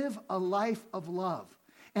says, live a life of love.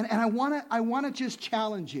 And I want to just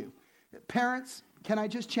challenge you. Parents, can I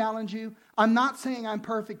just challenge you? I'm not saying I'm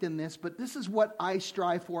perfect in this, but this is what I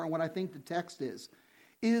strive for and what I think the text is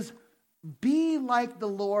be like the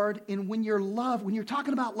Lord in when you're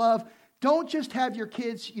talking about love, don't just have your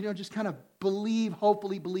kids, just kind of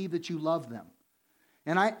hopefully believe that you love them.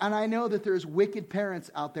 And I know that there's wicked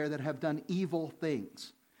parents out there that have done evil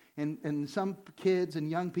things. And some kids and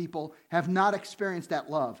young people have not experienced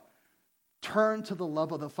that love. Turn to the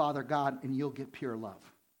love of the Father God and you'll get pure love.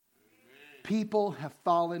 Amen. People have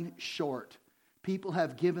fallen short. People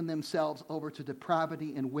have given themselves over to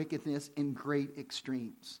depravity and wickedness in great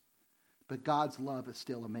extremes. But God's love is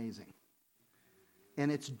still amazing.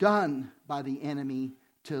 And it's done by the enemy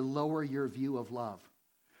to lower your view of love.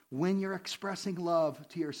 When you're expressing love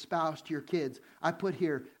to your spouse, to your kids, I put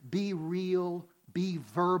here, be real, be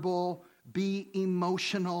verbal, be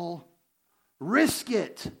emotional. Risk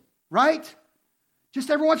it, right? Just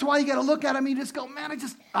every once in a while you got to look at them and you just go, man,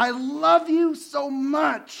 I love you so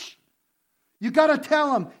much. You got to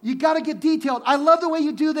tell them. You got to get detailed. I love the way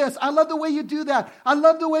you do this. I love the way you do that. I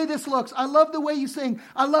love the way this looks. I love the way you sing.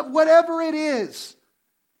 I love whatever it is.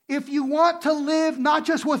 If you want to live not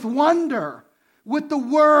just with wonder, with the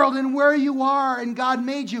world and where you are and God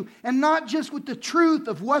made you, and not just with the truth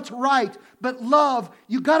of what's right, but love,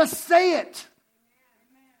 you got to say it.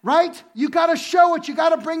 Right? You got to show it. You got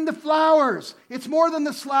to bring the flowers. It's more than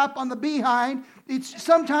the slap on the behind. It's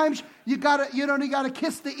sometimes you got to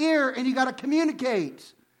kiss the ear and you got to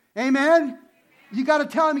communicate. Amen? You got to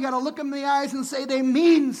tell them, you got to look them in the eyes and say they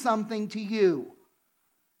mean something to you.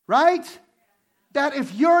 Right? That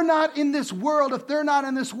if you're not in this world, if they're not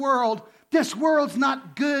in this world's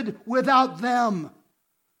not good without them.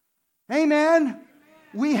 Amen?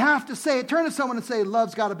 We have to say it. Turn to someone and say,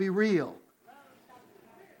 love's got to be real.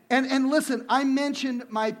 And listen, I mentioned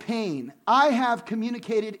my pain. I have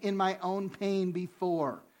communicated in my own pain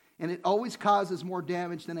before. And it always causes more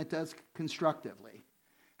damage than it does constructively.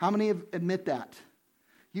 How many admit that?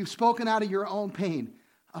 You've spoken out of your own pain.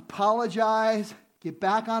 Apologize, get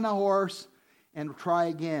back on a horse, and try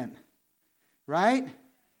again. Right?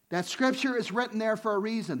 That scripture is written there for a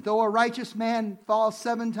reason. Though a righteous man falls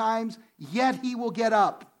 7 times, yet he will get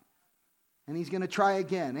up. And he's going to try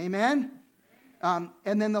again. Amen?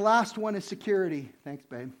 And then the last one is security. Thanks,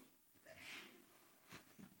 babe.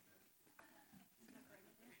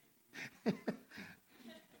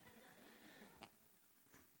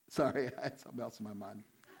 Sorry, I had something else in my mind.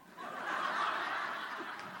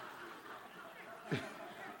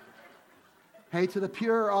 Hey, to the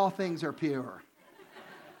pure, all things are pure.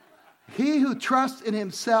 He who trusts in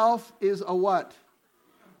himself is a what?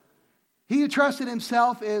 He who trusts in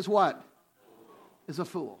himself is what? Is a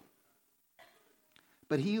fool.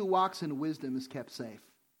 But he who walks in wisdom is kept safe.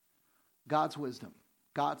 God's wisdom,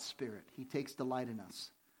 God's Spirit, He takes delight in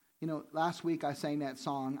us. You know, last week I sang that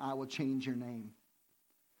song, I Will Change Your Name.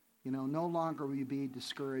 You know, no longer will you be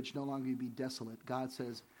discouraged, no longer will you be desolate. God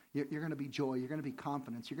says, you're going to be joy, you're going to be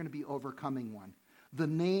confidence, you're going to be overcoming one. The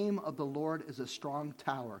name of the Lord is a strong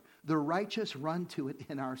tower. The righteous run to it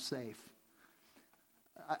and are safe.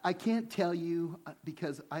 I can't tell you,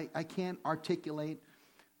 because I can't articulate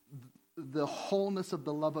the wholeness of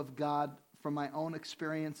the love of God from my own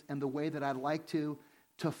experience and the way that I'd like to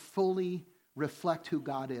fully reflect who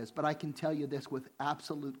God is. But I can tell you this with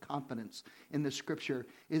absolute confidence in the Scripture,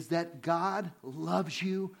 is that God loves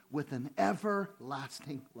you with an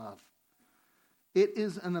everlasting love. It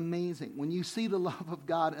is an amazing. When you see the love of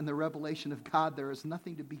God and the revelation of God, there is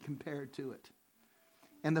nothing to be compared to it.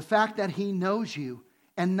 And the fact that He knows you,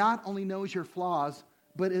 and not only knows your flaws,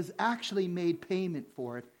 but has actually made payment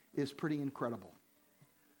for it, is pretty incredible.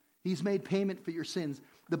 He's made payment for your sins.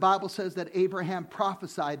 The Bible says that Abraham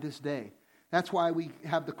prophesied this day. That's why we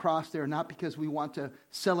have the cross there, not because we want to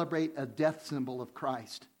celebrate a death symbol of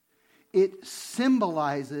Christ. It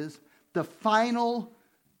symbolizes the final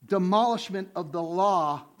demolishment of the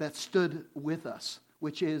law that stood with us,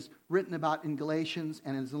 which is written about in Galatians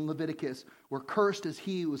and in Leviticus, where cursed is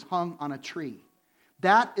he who is hung on a tree.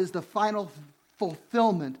 That is the final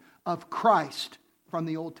fulfillment of Christ from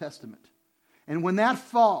the Old Testament. And when that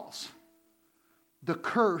falls, the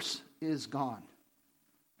curse is gone.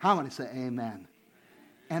 How many say amen?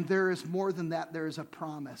 And there is more than that. There is a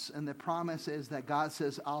promise. And the promise is that God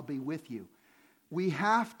says, I'll be with you. We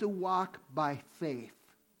have to walk by faith.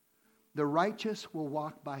 The righteous will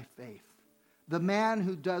walk by faith. The man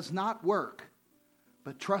who does not work,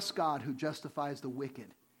 but trusts God who justifies the wicked,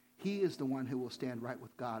 he is the one who will stand right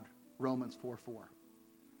with God. Romans 4:4.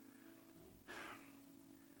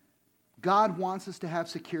 God wants us to have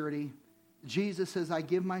security. Jesus says, I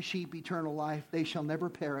give my sheep eternal life. They shall never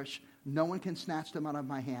perish. No one can snatch them out of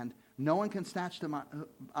my hand. No one can snatch them out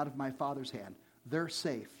of my Father's hand. They're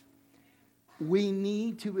safe. We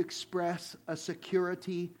need to express a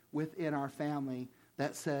security within our family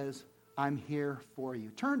that says, I'm here for you.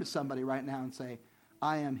 Turn to somebody right now and say,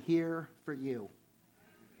 I am here for you.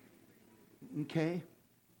 Okay?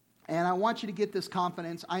 And I want you to get this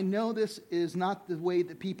confidence. I know this is not the way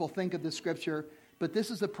that people think of the Scripture, but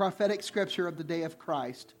this is the prophetic Scripture of the day of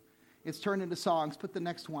Christ. It's turned into songs. Put the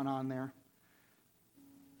next one on there.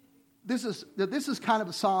 This is kind of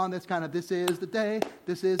a song that's kind of, this is the day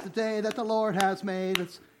that the Lord has made.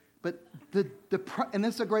 And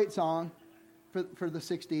this is a great song for the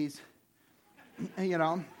 60s. You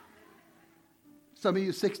know, some of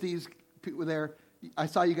you 60s people there, I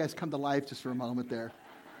saw you guys come to life just for a moment there.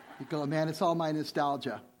 You go, man, it's all my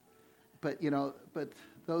nostalgia. But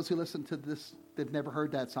those who listen to this, they've never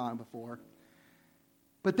heard that song before.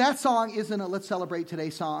 But that song isn't a Let's Celebrate Today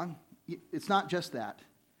song. It's not just that.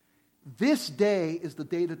 This day is the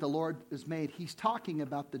day that the Lord has made. He's talking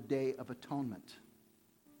about the Day of Atonement.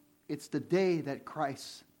 It's the day that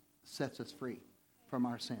Christ sets us free from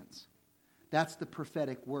our sins. That's the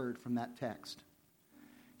prophetic word from that text.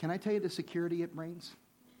 Can I tell you the security it brings?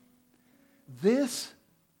 This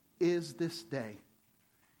is this day.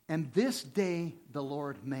 And this day the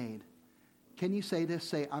Lord made. Can you say this?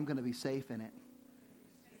 Say, I'm going to be safe in it.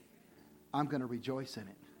 I'm going to rejoice in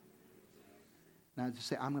it. Now just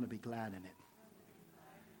say, I'm going to be glad in it.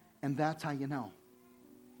 And that's how you know.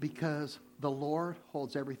 Because the Lord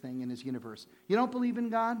holds everything in His universe. You don't believe in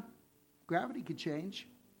God? Gravity could change.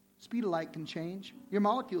 Speed of light can change. Your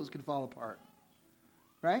molecules could fall apart.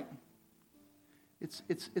 Right?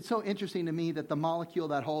 It's so interesting to me that the molecule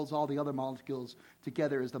that holds all the other molecules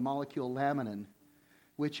together is the molecule laminin,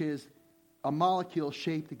 which is a molecule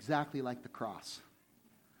shaped exactly like the cross.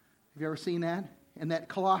 Have you ever seen that? In that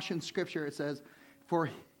Colossians scripture, it says, for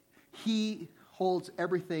He holds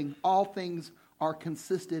everything, all things are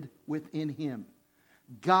consisted within Him.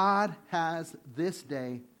 God has this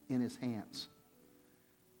day in His hands.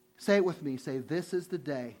 Say it with me. Say, this is the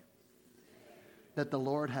day that the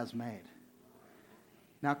Lord has made.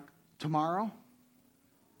 Now, tomorrow,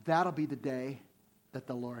 that'll be the day that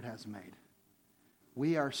the Lord has made.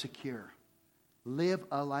 We are secure. Live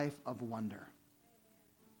a life of wonder.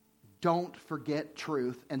 Don't forget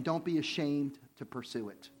truth, and don't be ashamed to pursue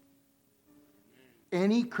it.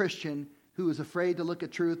 Any Christian who is afraid to look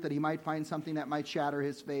at truth that he might find something that might shatter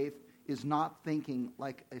his faith is not thinking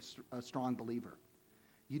like a strong believer.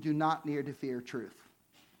 You do not need to fear truth.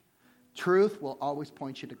 Truth will always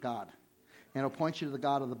point you to God, and it'll point you to the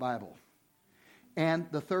God of the Bible. And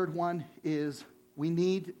the third one is we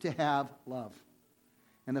need to have love.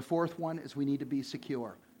 And the fourth one is we need to be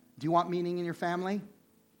secure. Do you want meaning in your family?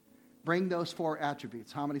 Bring those 4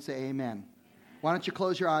 attributes. How many say amen? Why don't you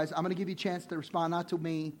close your eyes? I'm going to give you a chance to respond not to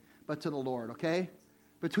me, but to the Lord, okay?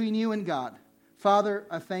 Between you and God. Father,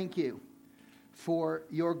 I thank you for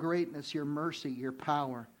your greatness, your mercy, your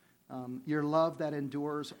power, your love that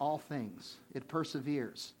endures all things. It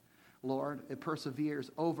perseveres. Lord, it perseveres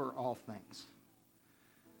over all things.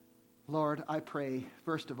 Lord, I pray,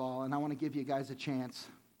 first of all, and I want to give you guys a chance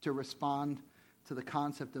to respond to the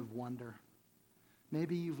concept of wonder.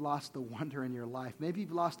 Maybe you've lost the wonder in your life. Maybe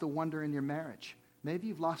you've lost the wonder in your marriage. Maybe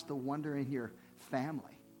you've lost the wonder in your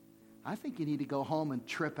family. I think you need to go home and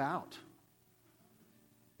trip out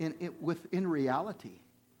in reality.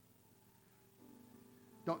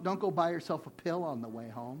 Don't go buy yourself a pill on the way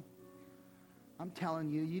home. I'm telling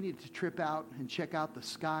you, you need to trip out and check out the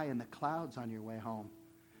sky and the clouds on your way home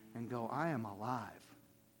and go, I am alive.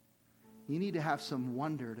 You need to have some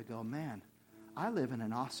wonder to go, man, I live in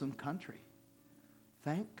an awesome country.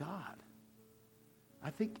 Thank God. I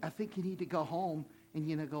think you need to go home and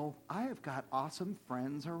you know go, I have got awesome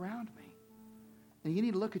friends around me. And you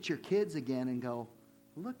need to look at your kids again and go,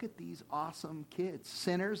 look at these awesome kids.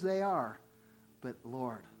 Sinners they are. But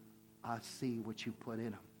Lord, I see what you put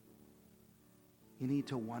in them. You need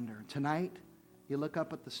to wonder. Tonight, you look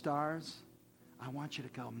up at the stars. I want you to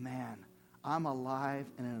go, man, I'm alive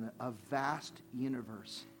in a vast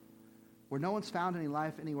universe where no one's found any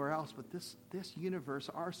life anywhere else, but this universe,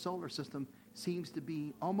 our solar system, seems to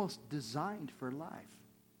be almost designed for life.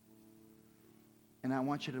 And I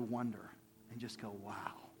want you to wonder and just go,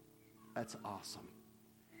 wow, that's awesome.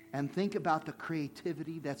 And think about the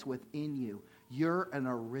creativity that's within you. You're an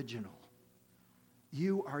original.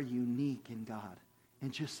 You are unique in God.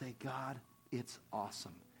 And just say, God, it's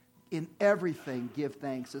awesome. In everything, give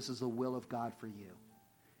thanks. This is the will of God for you.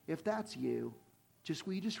 If that's you,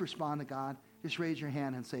 will you just respond to God? Just raise your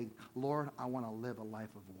hand and say, Lord, I want to live a life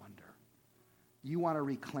of wonder. You want to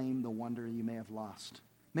reclaim the wonder you may have lost.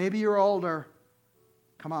 Maybe you're older.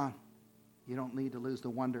 Come on. You don't need to lose the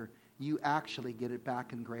wonder. You actually get it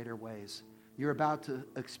back in greater ways. You're about to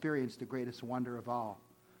experience the greatest wonder of all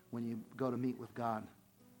when you go to meet with God.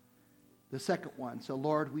 The second one. So,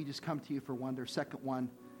 Lord, we just come to you for wonder. Second one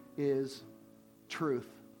is truth.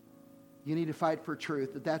 You need to fight for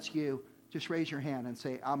truth. If that's you, just raise your hand and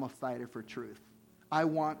say, I'm a fighter for truth. I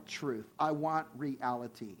want truth. I want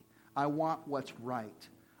reality. I want what's right.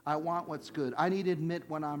 I want what's good. I need to admit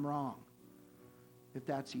when I'm wrong. If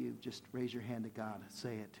that's you, just raise your hand to God and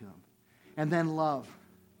say it to him. And then love.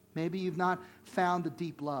 Maybe you've not found the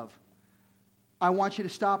deep love. I want you to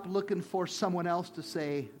stop looking for someone else to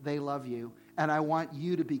say they love you, and I want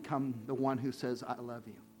you to become the one who says, I love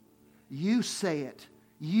you. You say it.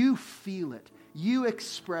 You feel it. You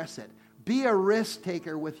express it. Be a risk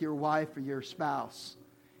taker with your wife or your spouse,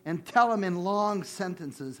 and tell them in long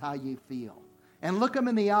sentences how you feel. And look them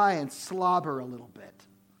in the eye and slobber a little bit.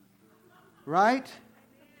 Right?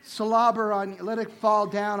 Slobber on, let it fall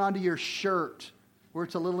down onto your shirt where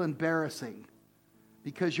it's a little embarrassing.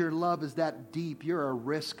 Because your love is that deep. You're a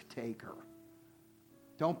risk taker.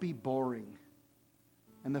 Don't be boring.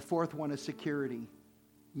 And the fourth one is security.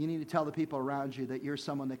 You need to tell the people around you that you're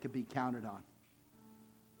someone that can be counted on.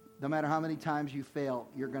 No matter how many times you fail,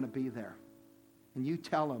 you're going to be there. And you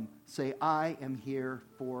tell them, say, I am here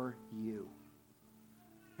for you.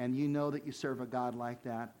 And you know that you serve a God like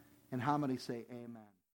that. And how many say amen?